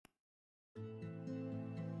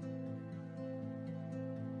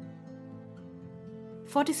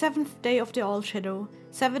47th day of the All Shadow,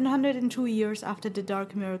 702 years after the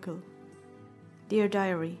Dark Miracle. Dear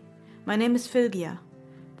Diary, my name is Philgia.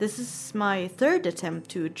 This is my third attempt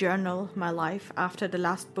to journal my life after the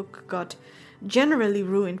last book got generally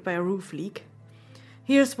ruined by a roof leak.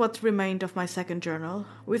 Here's what remained of my second journal,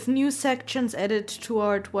 with new sections added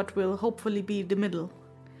toward what will hopefully be the middle.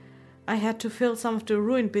 I had to fill some of the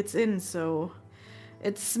ruined bits in, so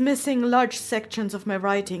it's missing large sections of my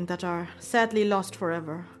writing that are sadly lost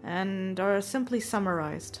forever, and are simply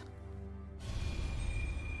summarized.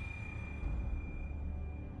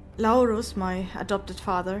 Laurus, my adopted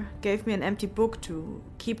father, gave me an empty book to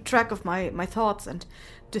keep track of my thoughts and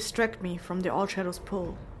distract me from the All Shadows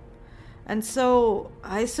pull. And so,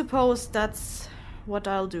 I suppose that's what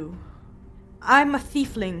I'll do. I'm a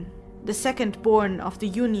thiefling, the second born of the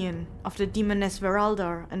union of the demoness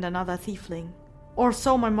Veraldar and another thiefling. Or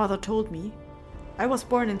so my mother told me. I was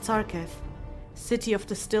born in Sarketh, city of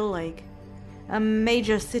the Still Lake, a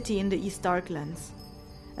major city in the East Darklands,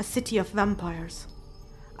 a city of vampires.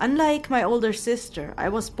 Unlike my older sister, I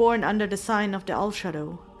was born under the sign of the All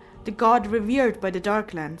Shadow, the god revered by the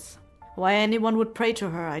Darklands. Why anyone would pray to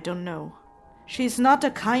her, I don't know. She's not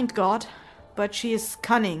a kind god, but she is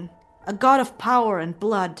cunning, a god of power and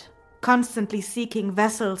blood, constantly seeking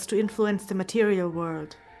vessels to influence the material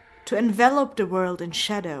world, to envelop the world in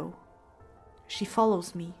shadow. She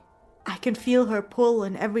follows me. I can feel her pull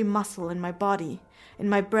in every muscle in my body, in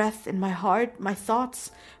my breath, in my heart, my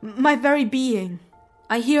thoughts, my very being.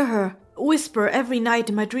 I hear her whisper every night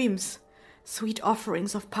in my dreams, sweet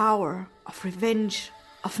offerings of power, of revenge,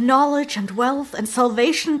 of knowledge and wealth and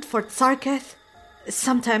salvation for Sarketh.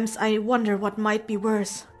 Sometimes I wonder what might be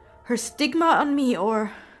worse, her stigma on me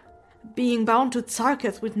or being bound to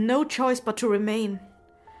Sarketh with no choice but to remain.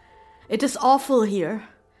 It is awful here,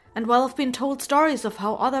 and while I've been told stories of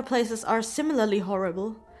how other places are similarly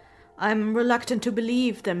horrible, I'm reluctant to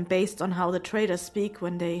believe them based on how the traders speak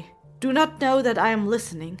when they do not know that I am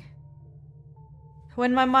listening.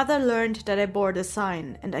 When my mother learned that I bore the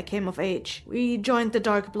sign and I came of age, we joined the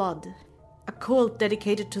Dark Blood, a cult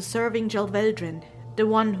dedicated to serving Jalveldrin, the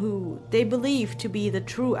one who they believe to be the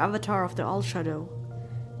true avatar of the All Shadow.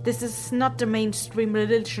 This is not the mainstream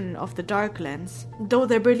religion of the Darklands, though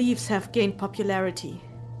their beliefs have gained popularity.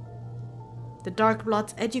 The Dark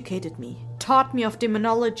Bloods educated me, taught me of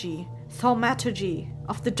demonology, thaumaturgy,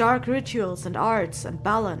 of the dark rituals and arts and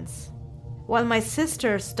balance. While my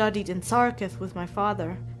sister studied in Sarketh with my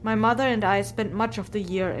father, my mother and I spent much of the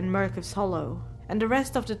year in Merkiv's Hollow, and the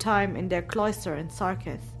rest of the time in their cloister in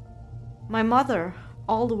Sarketh. My mother,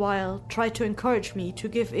 all the while, tried to encourage me to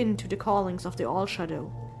give in to the callings of the All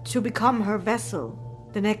Shadow, to become her vessel,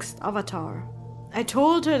 the next avatar. I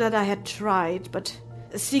told her that I had tried, but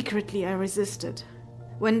secretly I resisted.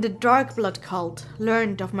 When the Dark Blood cult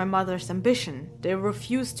learned of my mother's ambition, they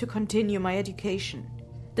refused to continue my education.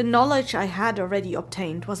 The knowledge I had already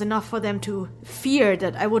obtained was enough for them to fear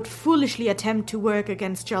that I would foolishly attempt to work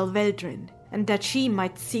against Jalveldrin, and that she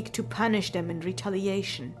might seek to punish them in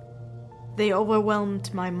retaliation. They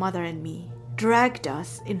overwhelmed my mother and me, dragged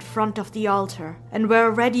us in front of the altar, and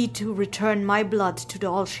were ready to return my blood to the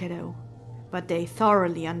All Shadow. But they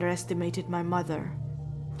thoroughly underestimated my mother.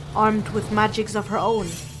 Armed with magics of her own,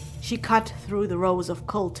 she cut through the rows of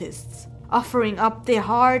cultists, offering up the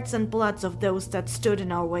hearts and bloods of those that stood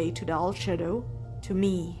in our way to the All Shadow, to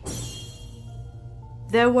me.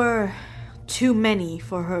 There were too many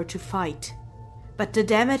for her to fight, but the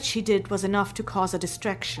damage she did was enough to cause a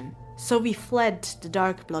distraction, so we fled the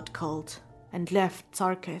Dark Blood cult and left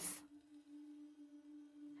Sarketh.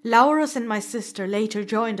 Laurus and my sister later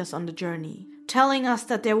joined us on the journey, telling us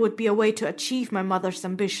that there would be a way to achieve my mother's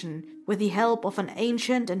ambition with the help of an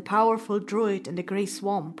ancient and powerful druid in the Grey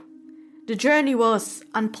Swamp. The journey was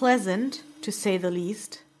unpleasant, to say the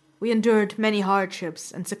least. We endured many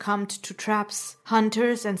hardships and succumbed to traps,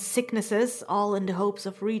 hunters, and sicknesses, all in the hopes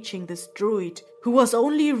of reaching this druid, who was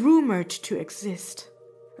only rumored to exist.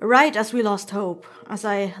 Right as we lost hope, as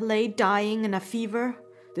I lay dying in a fever,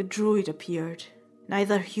 the druid appeared.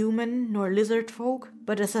 Neither human nor lizard folk,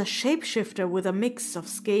 but as a shapeshifter with a mix of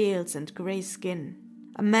scales and grey skin.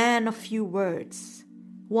 A man of few words,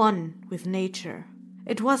 one with nature.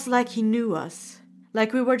 It was like he knew us,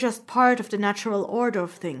 like we were just part of the natural order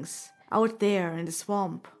of things, out there in the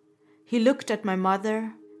swamp. He looked at my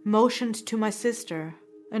mother, motioned to my sister,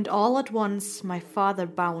 and all at once my father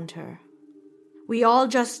bound her. We all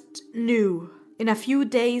just knew. In a few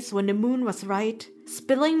days, when the moon was right,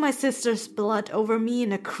 spilling my sister's blood over me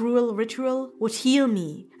in a cruel ritual would heal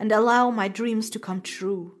me and allow my dreams to come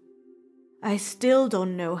true. I still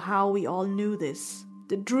don't know how we all knew this.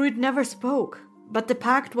 The druid never spoke, But the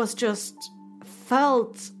pact was just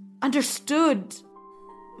felt, understood.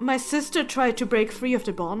 My sister tried to break free of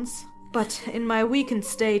the bonds, but in my weakened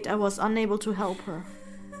state I was unable to help her.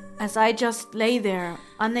 As I just lay there,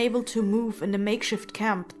 unable to move in the makeshift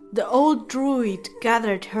camp, the old druid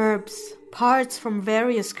gathered herbs, parts from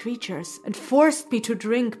various creatures, and forced me to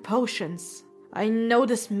drink potions. I know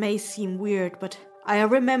this may seem weird, but I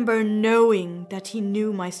remember knowing that he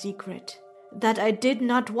knew my secret, that I did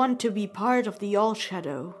not want to be part of the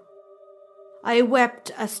All-Shadow. I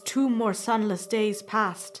wept as 2 more sunless days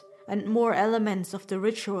passed, and more elements of the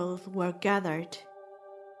ritual were gathered.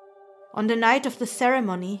 On the night of the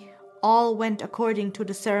ceremony, all went according to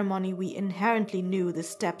the ceremony we inherently knew the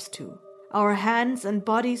steps to, our hands and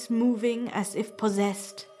bodies moving as if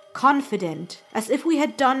possessed, confident, as if we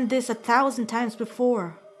had done this 1,000 times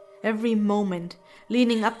before. Every moment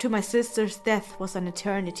leading up to my sister's death was an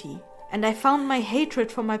eternity, and I found my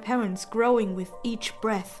hatred for my parents growing with each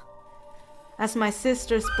breath. As my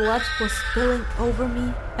sister's blood was spilling over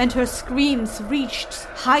me, and her screams reached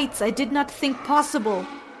heights I did not think possible,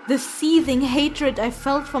 the seething hatred I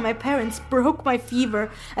felt for my parents broke my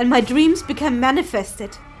fever, and my dreams became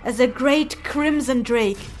manifested as a great crimson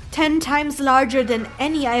drake, 10 times larger than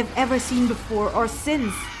any I have ever seen before or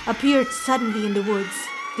since, appeared suddenly in the woods,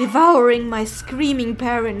 devouring my screaming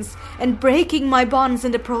parents and breaking my bonds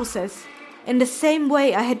in the process. In the same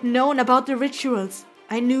way I had known about the rituals,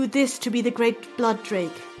 I knew this to be the great blood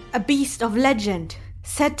drake, a beast of legend,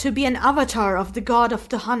 said to be an avatar of the god of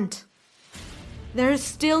the hunt. There is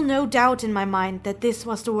still no doubt in my mind that this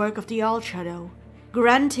was the work of the All-Shadow,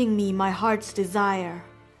 granting me my heart's desire,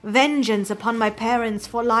 vengeance upon my parents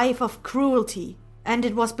for life of cruelty, and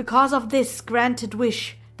it was because of this granted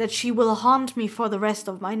wish that she will haunt me for the rest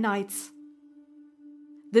of my nights.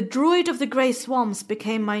 The Druid of the Grey Swamps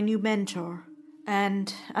became my new mentor,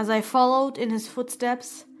 and as I followed in his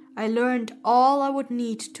footsteps, I learned all I would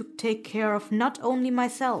need to take care of not only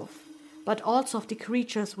myself, but also of the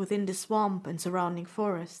creatures within the swamp and surrounding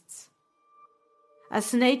forests.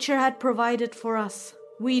 As nature had provided for us,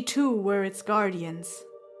 we too were its guardians.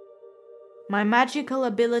 My magical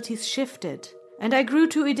abilities shifted, and I grew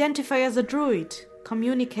to identify as a druid,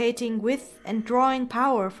 communicating with and drawing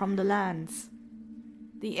power from the lands.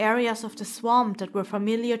 The areas of the swamp that were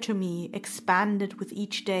familiar to me expanded with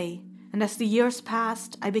each day, and as the years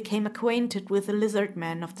passed, I became acquainted with the lizard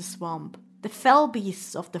men of the swamp, the fell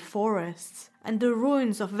beasts of the forests, and the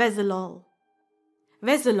ruins of Veselol.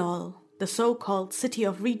 Veselol, the so-called City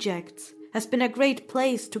of Rejects, has been a great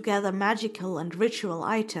place to gather magical and ritual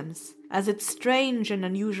items, as its strange and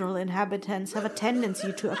unusual inhabitants have a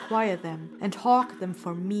tendency to acquire them and hawk them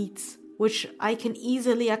for meats, which I can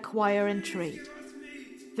easily acquire and trade.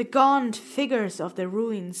 The gaunt figures of the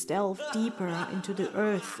ruins delve deeper into the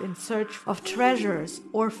earth in search of treasures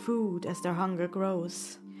or food as their hunger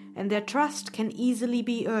grows, and their trust can easily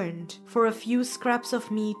be earned for a few scraps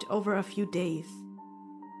of meat over a few days.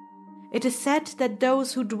 It is said that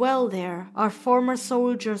those who dwell there are former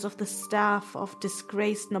soldiers of the staff of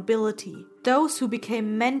disgraced nobility, those who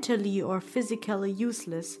became mentally or physically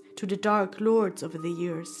useless to the Dark Lords over the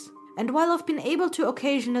years. And while I've been able to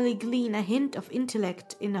occasionally glean a hint of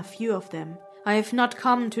intellect in a few of them, I have not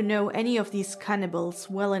come to know any of these cannibals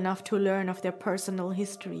well enough to learn of their personal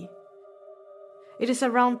history. It is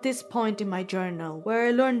around this point in my journal where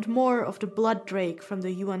I learned more of the blood drake from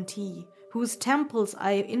the UNT, whose temples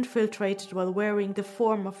I infiltrated while wearing the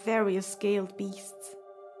form of various scaled beasts.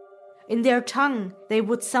 In their tongue, they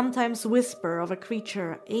would sometimes whisper of a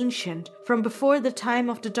creature ancient from before the time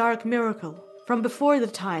of the Dark Miracle, from before the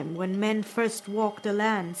time when men first walked the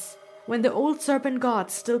lands, when the old serpent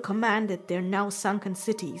gods still commanded their now sunken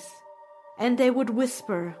cities. And they would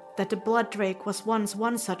whisper that the blood drake was once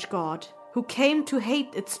one such god, who came to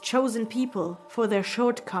hate its chosen people for their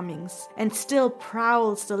shortcomings, and still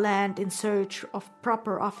prowls the land in search of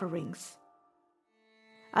proper offerings.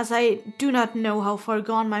 As I do not know how far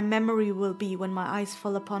gone my memory will be when my eyes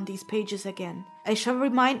fall upon these pages again, I shall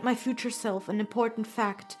remind my future self an important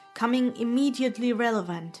fact, coming immediately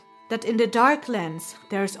relevant, that in the Darklands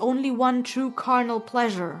there is only one true carnal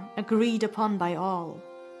pleasure agreed upon by all: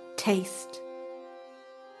 taste.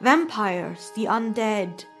 Vampires, the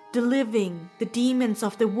undead, the living, the demons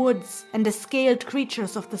of the woods, and the scaled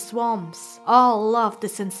creatures of the swamps all love the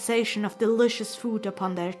sensation of delicious food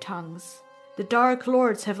upon their tongues. The Dark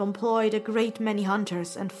Lords have employed a great many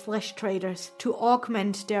hunters and flesh traders to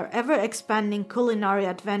augment their ever-expanding culinary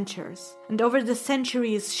adventures, and over the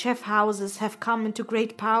centuries chef houses have come into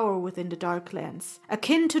great power within the Darklands,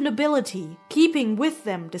 akin to nobility, keeping with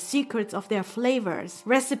them the secrets of their flavors,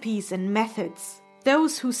 recipes and methods.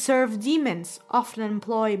 Those who serve demons often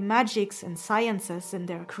employ magics and sciences in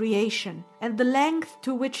their creation, and the length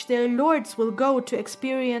to which their lords will go to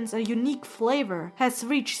experience a unique flavor has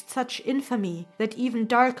reached such infamy that even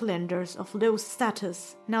Darklanders of low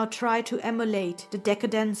status now try to emulate the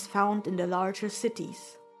decadence found in the larger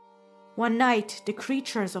cities. One night, the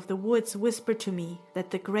creatures of the woods whispered to me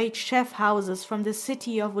that the great chef houses from the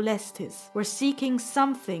city of Ulestis were seeking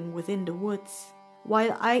something within the woods.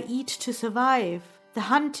 While I eat to survive, the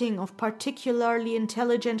hunting of particularly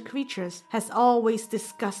intelligent creatures has always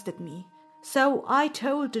disgusted me. So I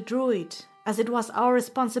told the Druid, as it was our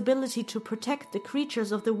responsibility to protect the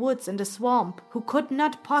creatures of the woods and the swamp who could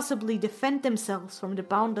not possibly defend themselves from the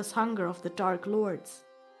boundless hunger of the Dark Lords.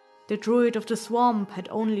 The Druid of the swamp had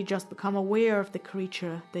only just become aware of the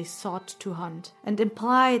creature they sought to hunt, and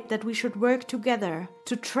implied that we should work together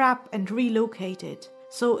to trap and relocate it,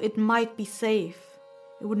 so it might be safe.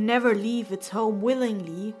 It would never leave its home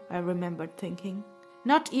willingly, I remembered thinking.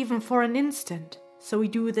 Not even for an instant, so we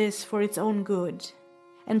do this for its own good.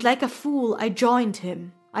 And like a fool, I joined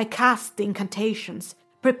him. I cast the incantations,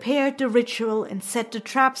 prepared the ritual, and set the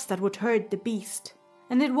traps that would hurt the beast.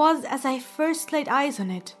 And it was as I first laid eyes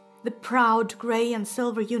on it, the proud grey and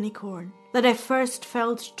silver unicorn, that I first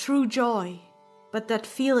felt true joy. But that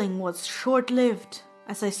feeling was short-lived,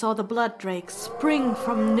 as I saw the blood drake spring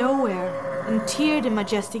from nowhere and tear the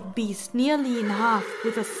majestic beast nearly in half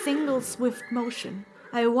with a single swift motion.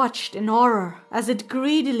 I watched in horror as it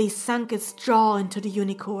greedily sunk its jaw into the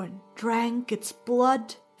unicorn, drank its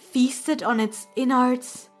blood, feasted on its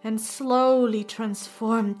innards, and slowly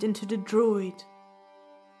transformed into the Druid.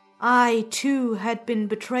 I, too, had been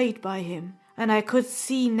betrayed by him, and I could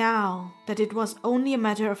see now that it was only a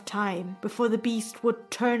matter of time before the beast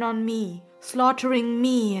would turn on me, slaughtering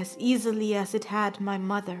me as easily as it had my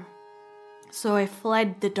mother. So I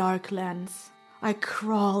fled the Darklands. I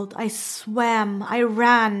crawled, I swam, I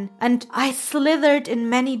ran, and I slithered in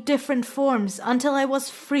many different forms until I was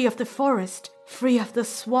free of the forest, free of the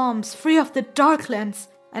swamps, free of the Darklands,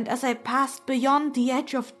 and as I passed beyond the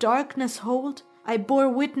edge of darkness hold, I bore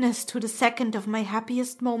witness to the second of my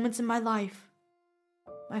happiest moments in my life.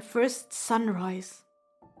 My first sunrise.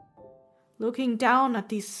 Looking down at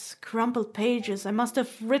these crumpled pages, I must have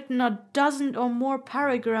written a dozen or more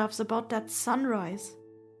paragraphs about that sunrise.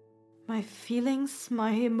 My feelings, my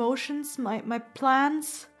emotions, my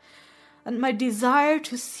plans, and my desire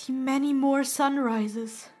to see many more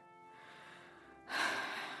sunrises.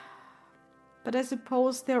 But I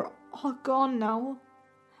suppose they're all gone now.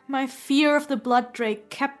 My fear of the blood drake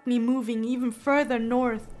kept me moving even further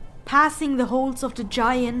north, passing the holds of the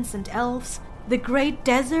giants and elves, the great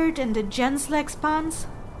desert and the Gensler expanse.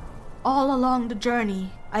 All along the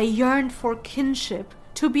journey, I yearned for kinship,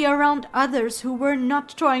 to be around others who were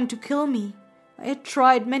not trying to kill me. I had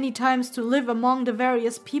tried many times to live among the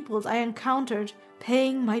various peoples I encountered,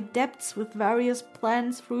 paying my debts with various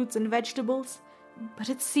plants, fruits, and vegetables. But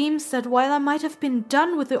it seems that while I might have been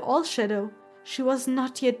done with the All-Shadow, she was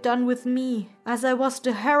not yet done with me, as I was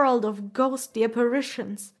the herald of ghostly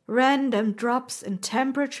apparitions, random drops in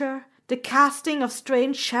temperature, the casting of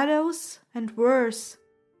strange shadows, and worse.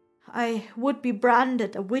 I would be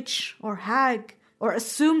branded a witch or hag, or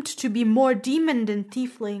assumed to be more demon than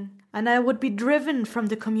tiefling, and I would be driven from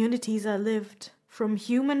the communities I lived, from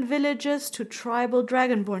human villages to tribal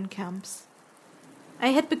dragonborn camps. I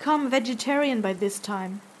had become vegetarian by this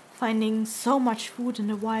time, finding so much food in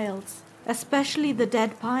the wilds, especially the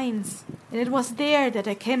dead pines, and it was there that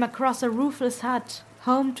I came across a roofless hut,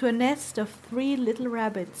 home to a nest of 3 little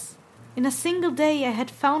rabbits. In a single day I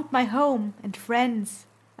had found my home and friends.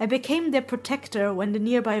 I became their protector when the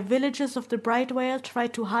nearby villages of the Brightwale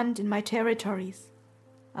tried to hunt in my territories.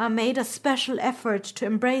 I made a special effort to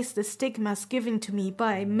embrace the stigmas given to me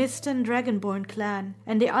by Miston Dragonborn clan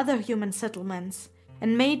and the other human settlements,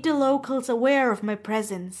 and made the locals aware of my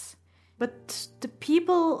presence. But the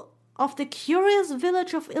people of the curious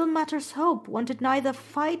village of Ilmater's Hope wanted neither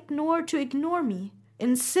fight nor to ignore me,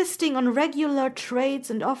 insisting on regular trades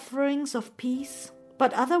and offerings of peace,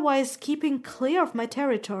 but otherwise keeping clear of my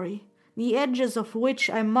territory, the edges of which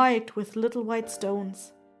I marked with little white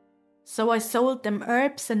stones. So I sold them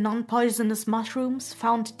herbs and non-poisonous mushrooms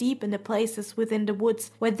found deep in the places within the woods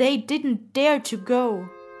where they didn't dare to go.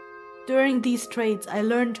 During these trades I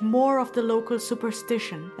learned more of the local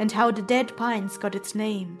superstition and how the dead pines got its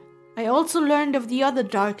name. I also learned of the other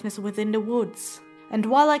darkness within the woods, and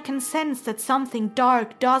while I can sense that something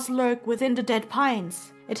dark does lurk within the dead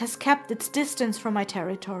pines, it has kept its distance from my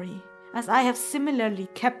territory, as I have similarly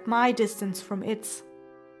kept my distance from its.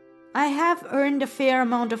 I have earned a fair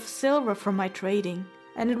amount of silver from my trading,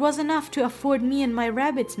 and it was enough to afford me and my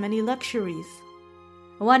rabbits many luxuries.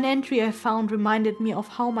 One entry I found reminded me of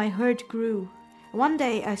how my herd grew. One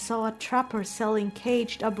day I saw a trapper selling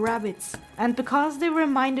caged-up rabbits, and because they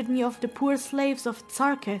reminded me of the poor slaves of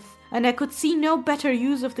Tsarketh, and I could see no better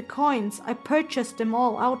use of the coins, I purchased them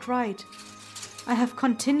all outright. I have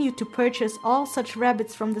continued to purchase all such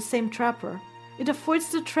rabbits from the same trapper. It affords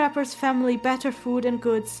the trapper's family better food and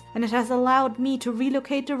goods, and it has allowed me to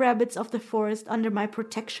relocate the rabbits of the forest under my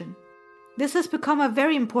protection. This has become a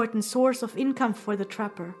very important source of income for the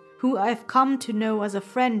trapper, who I've come to know as a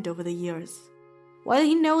friend over the years. While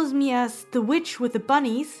he knows me as the witch with the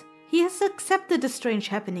bunnies, he has accepted the strange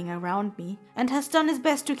happening around me, and has done his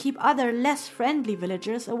best to keep other, less friendly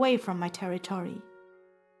villagers away from my territory.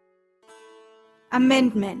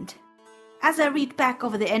 Amendment. As I read back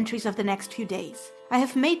over the entries of the next few days, I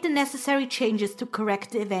have made the necessary changes to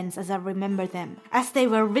correct the events as I remember them, as they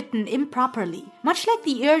were written improperly, much like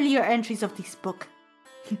the earlier entries of this book.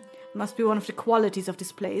 Must be one of the qualities of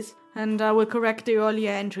this place, and I will correct the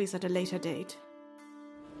earlier entries at a later date.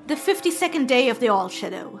 The 52nd day of the All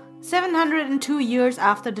Shadow, 702 years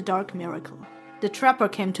after the Dark Miracle. The trapper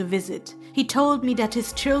came to visit. He told me that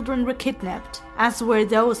his children were kidnapped, as were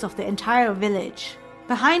those of the entire village.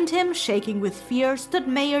 Behind him, shaking with fear, stood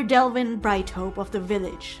Mayor Delvin Brighthope of the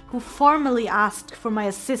village, who formally asked for my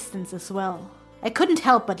assistance as well. I couldn't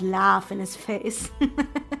help but laugh in his face.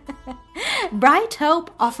 Brighthope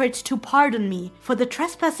offered to pardon me for the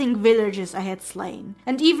trespassing villagers I had slain,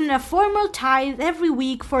 and even a formal tithe every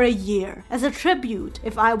week for a year, as a tribute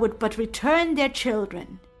if I would but return their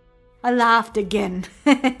children. I laughed again.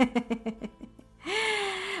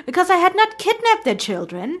 Because I had not kidnapped their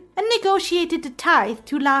children and negotiated the tithe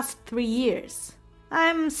to last 3 years.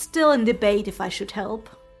 I'm still in debate if I should help.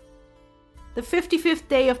 The 55th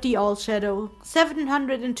day of the All Shadow,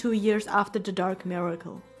 702 years after the Dark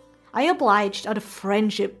Miracle. I obliged out of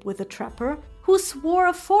friendship with the trapper, who swore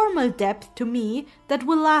a formal debt to me that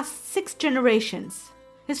will last 6 generations.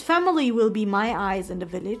 His family will be my eyes in the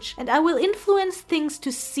village, and I will influence things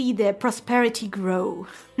to see their prosperity grow.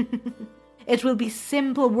 It will be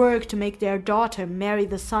simple work to make their daughter marry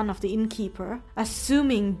the son of the innkeeper,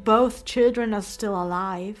 assuming both children are still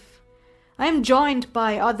alive. I am joined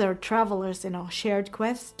by other travelers in our shared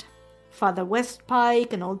quest. Father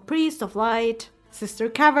Westpike, an old priest of light, Sister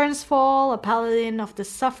Cavernsfall, a paladin of the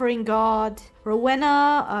suffering god,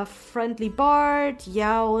 Rowena, a friendly bard,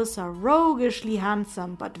 Yaos, a roguishly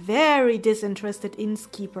handsome but very disinterested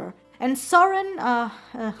innkeeper, and Soren, a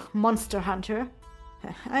monster hunter.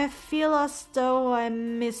 I feel as though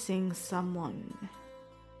I'm missing someone.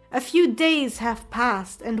 A few days have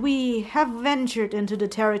passed, and we have ventured into the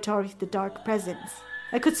territory of the Dark Presence.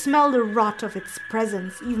 I could smell the rot of its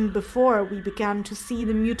presence even before we began to see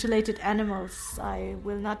the mutilated animals I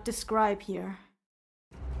will not describe here.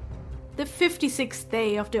 The 56th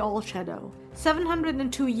day of the All Shadow,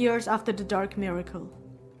 702 years after the Dark Miracle.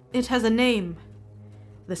 It has a name.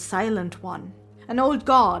 The Silent One. An old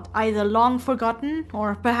god, either long forgotten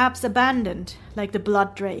or perhaps abandoned, like the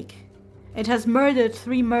Blood Drake. It has murdered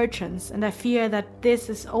 3 merchants, and I fear that this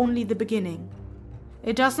is only the beginning.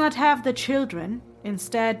 It does not have the children,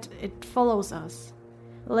 instead it follows us.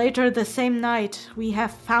 Later the same night, we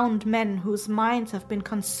have found men whose minds have been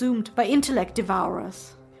consumed by intellect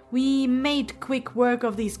devourers. We made quick work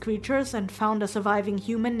of these creatures and found a surviving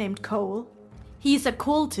human named Cole. He is a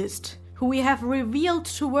cultist, who we have revealed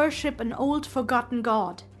to worship an old forgotten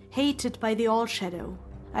god, hated by the All Shadow.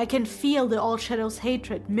 I can feel the All Shadow's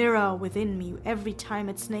hatred mirror within me every time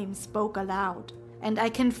its name spoke aloud, and I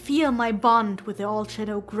can feel my bond with the All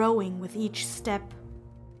Shadow growing with each step.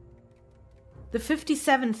 The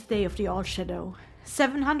 57th day of the All Shadow,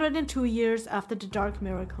 702 years after the Dark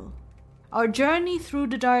Miracle. Our journey through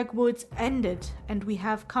the dark woods ended, and we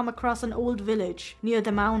have come across an old village near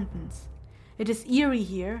the mountains. It is eerie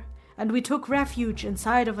here, and we took refuge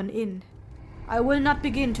inside of an inn. I will not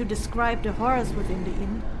begin to describe the horrors within the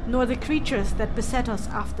inn, nor the creatures that beset us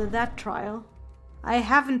after that trial. I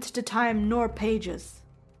haven't the time nor pages.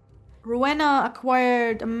 Rowena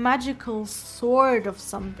acquired a magical sword of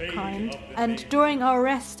some kind, and during our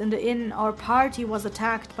rest in the inn, our party was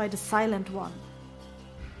attacked by the Silent One.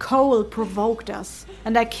 Cole provoked us,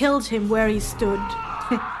 and I killed him where he stood,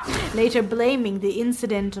 later blaming the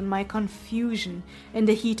incident on my confusion in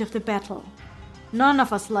the heat of the battle. None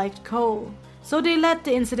of us liked Cole, so they let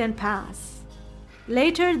the incident pass.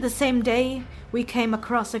 Later the same day, we came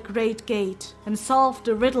across a great gate and solved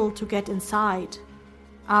the riddle to get inside.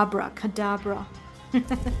 Abracadabra.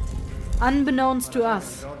 Unbeknownst to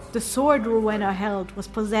us, the sword Rowena held was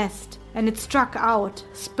possessed, and it struck out,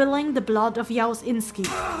 spilling the blood of Yaos Inski,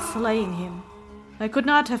 slaying him. I could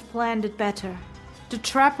not have planned it better. The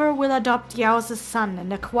trapper will adopt Yaos' son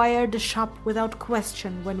and acquire the shop without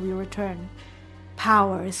question when we return.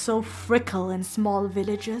 Power is so fickle in small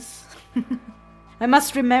villages. I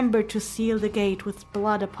must remember to seal the gate with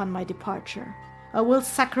blood upon my departure. I will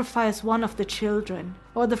sacrifice one of the children,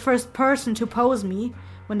 or the first person to pose me,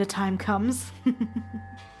 when the time comes.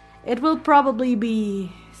 It will probably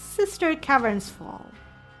be Sister Cavern's Fall.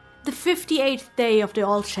 The 58th day of the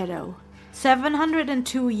All Shadow,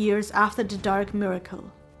 702 years after the Dark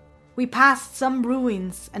Miracle. We passed some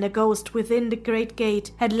ruins, and a ghost within the great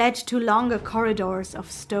gate had led to longer corridors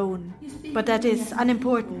of stone. But that is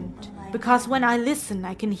unimportant, because when I listen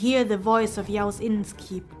I can hear the voice of Yaos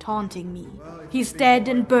Inski taunting me. He's dead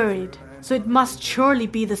and buried, so it must surely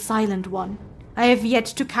be the Silent One. I have yet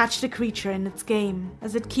to catch the creature in its game,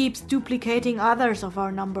 as it keeps duplicating others of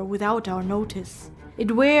our number without our notice.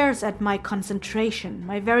 It wears at my concentration,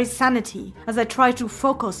 my very sanity, as I try to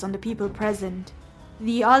focus on the people present.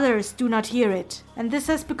 The others do not hear it, and this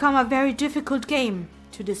has become a very difficult game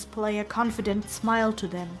to display a confident smile to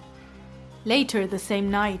them. Later the same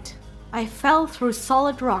night, I fell through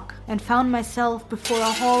solid rock and found myself before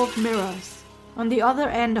a hall of mirrors. On the other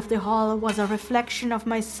end of the hall was a reflection of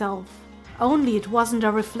myself. Only it wasn't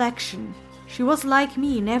a reflection. She was like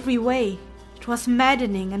me in every way. It was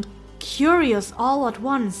maddening and curious all at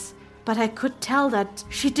once, but I could tell that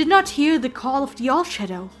she did not hear the call of the All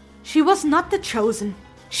Shadow. She was not the chosen.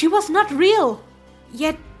 She was not real.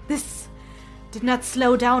 Yet this did not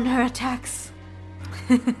slow down her attacks.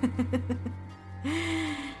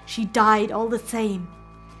 She died all the same.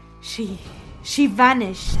 She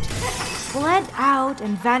vanished. Bled out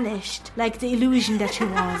and vanished like the illusion that she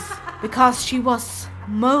was. Because she was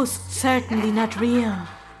most certainly not real.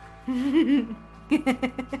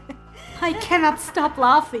 I cannot stop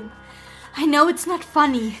laughing. I know it's not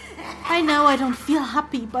funny. I know I don't feel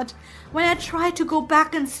happy, but when I try to go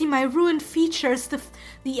back and see my ruined features,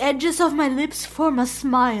 the edges of my lips form a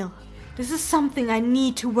smile. This is something I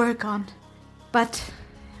need to work on. But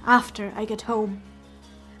after I get home.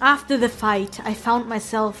 After the fight, I found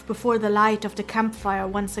myself before the light of the campfire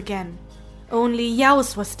once again. Only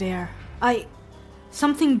Yaos was there.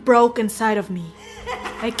 Something broke inside of me.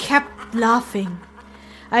 I kept laughing.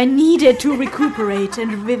 I needed to recuperate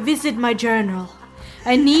and revisit my journal.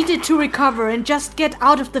 I needed to recover and just get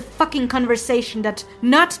out of the fucking conversation that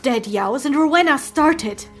not dead Yaos and Rowena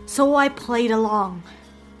started. So I played along.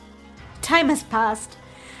 Time has passed.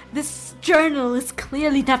 This journal is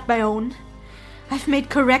clearly not my own. I've made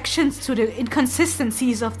corrections to the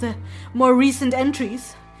inconsistencies of the more recent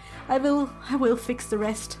entries. I will fix the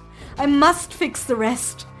rest. I must fix the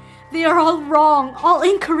rest. They are all wrong, all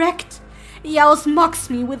incorrect. Yaos mocks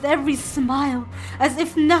me with every smile, as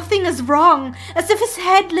if nothing is wrong, as if his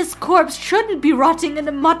headless corpse shouldn't be rotting in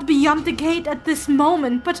the mud beyond the gate at this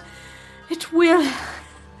moment, but it will.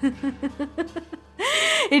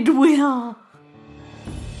 It will.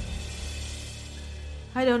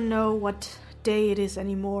 I don't know what day it is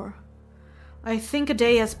anymore. I think a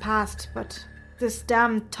day has passed, but this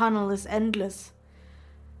damn tunnel is endless.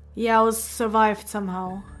 Yaos survived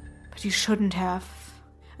somehow, but he shouldn't have.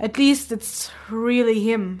 At least it's really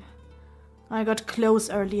him. I got close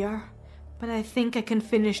earlier, but I think I can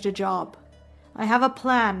finish the job. I have a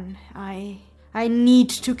plan. I need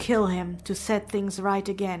to kill him to set things right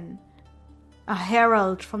again. A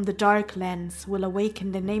herald from the Dark Lands will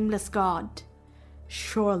awaken the nameless god.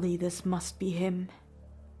 Surely this must be him.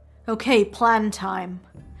 Okay, plan time.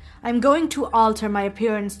 I'm going to alter my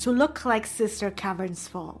appearance to look like Sister Cavern's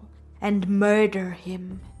Fall and murder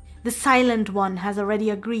him. The Silent One has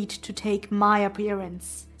already agreed to take my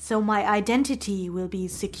appearance, so my identity will be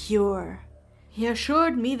secure. He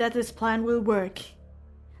assured me that this plan will work.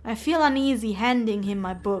 I feel uneasy handing him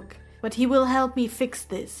my book, but he will help me fix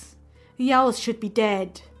this. Yaos should be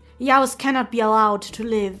dead. Yaos cannot be allowed to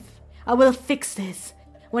live. I will fix this,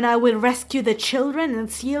 when I will rescue the children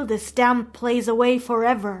and seal this damn place away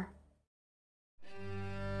forever.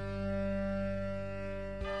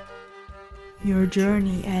 Your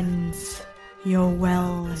journey ends. Your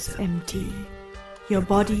well is empty. Your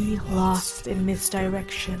body lost in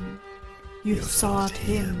misdirection. You sought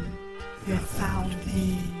him. You found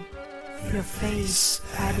me. Your face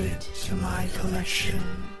added to my collection.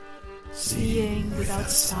 Seeing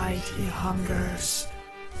without sight he hungers.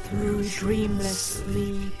 Through dreamless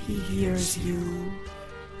sleep he hears you.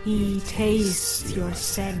 He tastes your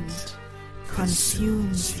scent,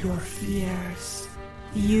 consumes your fears.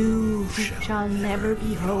 You shall never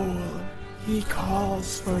be whole. He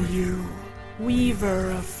calls for you.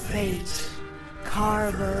 Weaver of fate,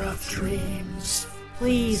 carver of dreams,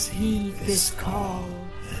 please heed this call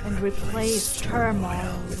and replace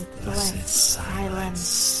turmoil with blessed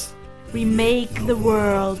silence. Remake the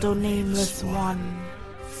world, O nameless one,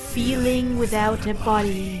 feeling without a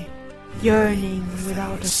body, yearning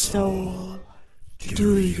without a soul.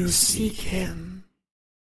 Do you seek him?